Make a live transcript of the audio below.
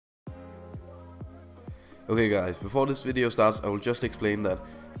Okay guys, before this video starts I will just explain that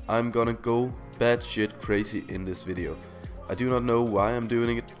I'm gonna go batshit crazy in this video. I do not know why I'm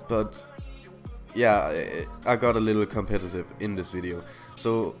doing it, but yeah, I got a little competitive in this video.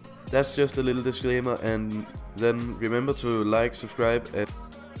 So that's just a little disclaimer, and then remember to like, subscribe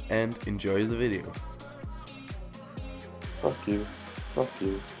and enjoy the video. Fuck you, fuck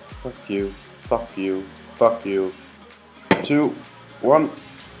you, fuck you, fuck you, fuck you. 2, 1.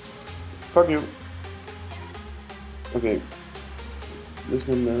 Fuck you. Okay. This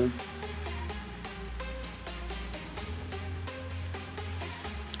one there.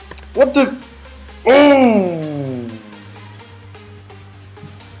 What the? Oh!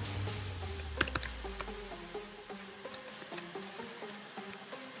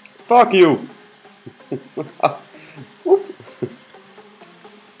 Fuck you!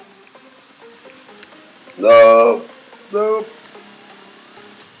 No! No!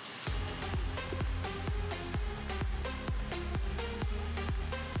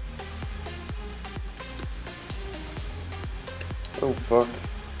 Oh fuck.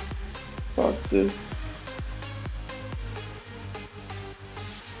 Fuck this.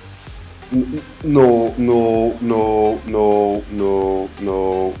 No, no, no, no, no,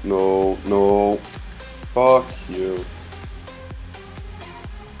 no, no, no. Fuck you.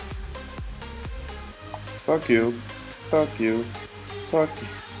 Fuck you. Fuck you. Fuck you.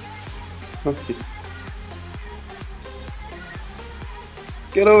 Fuck you.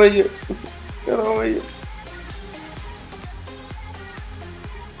 Get over here. Get over here.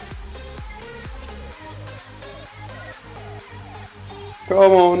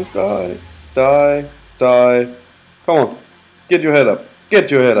 Come on, die. Die. Die. Come on. Get your head up.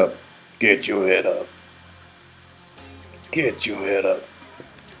 Get your head up. Get your head up. Get your head up.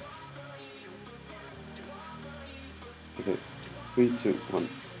 Okay. 3, 2, 1.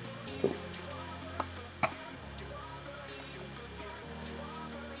 Go.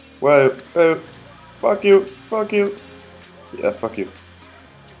 Whoa. Fuck you. Fuck you. Yeah, fuck you.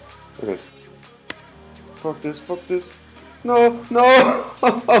 Okay. Fuck this. Fuck this. No, no!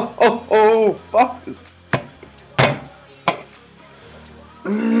 Oh, fuck!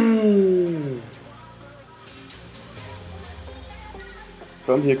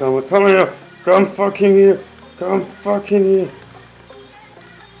 Come here, come here! Come fucking here! Come fucking here!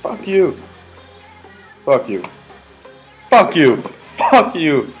 Fuck you! Fuck you! Fuck you! Fuck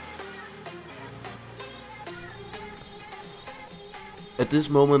you! At this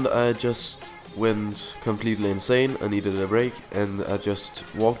moment I just went completely insane. I needed a break, and I just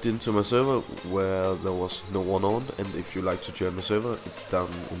walked into my server where there was no one on. And if you like to join the server, it's down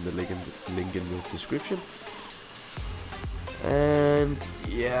in the link in the description. And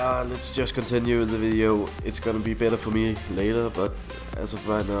yeah, let's just continue the video. It's gonna be better for me later, but as of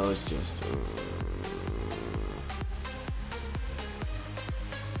right now it's just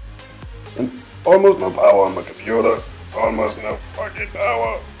and almost no power on my computer. Almost no fucking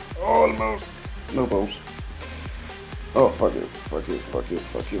power. Almost. No balls. Oh, fuck you. Fuck you. Fuck you.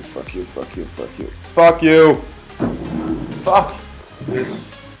 Fuck you. Fuck you. Fuck you. Fuck you. Fuck you. Fuck this.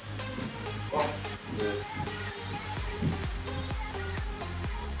 Fuck this.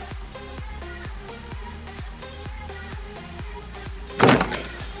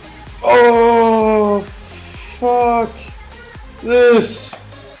 Oh, fuck this.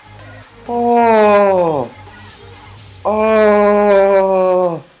 Oh.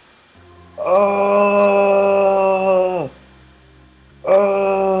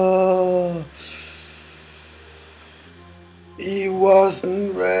 Oh. He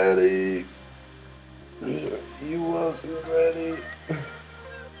wasn't ready. He wasn't ready.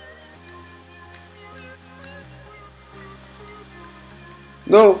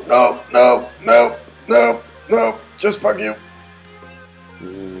 No, no, no, no, no, no. Just fuck you.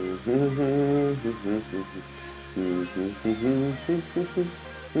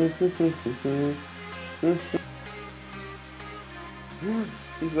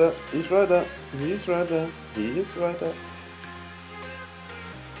 He's there. He's right there. He's right there. He is right there.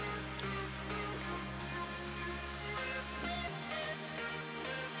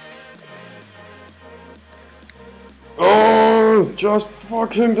 Oh, just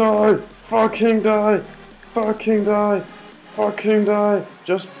fucking die. Fucking die. Fucking die. Fucking die.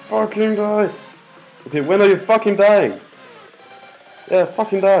 Just fucking die. Okay, when are you fucking dying? Yeah,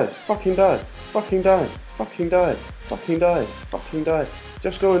 fucking die. Fucking die. Fucking die. Fucking die. Fucking die. Fucking die.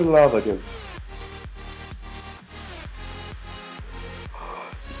 Just go in the lava again.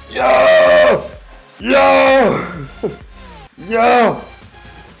 Yeah! Yeah! Yeah!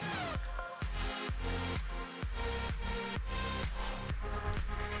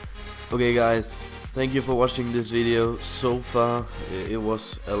 Okay guys, Thank you for watching this video so far. It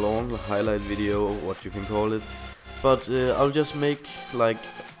was a long highlight video, what you can call it. But I'll just make like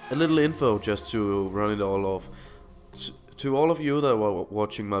a little info just to run it all off. To all of you that were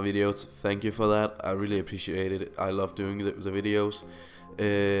watching my videos, thank you for that. I really appreciate it. I love doing the videos.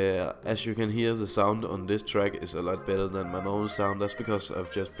 As you can hear, the sound on this track is a lot better than my normal sound. That's because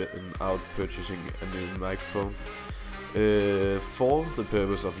I've just been out purchasing a new microphone for the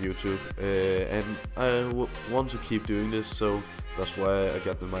purpose of YouTube, and I want to keep doing this, so that's why I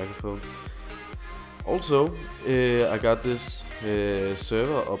got the microphone. Also, I got this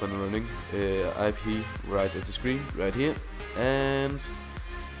server up and running, IP right at the screen, right here, and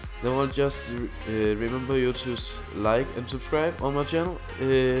then I'll just remember you to like and subscribe on my channel.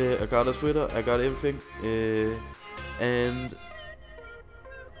 I got a Twitter, I got everything, and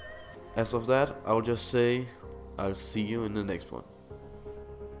as of that, I'll just say I'll see you in the next one.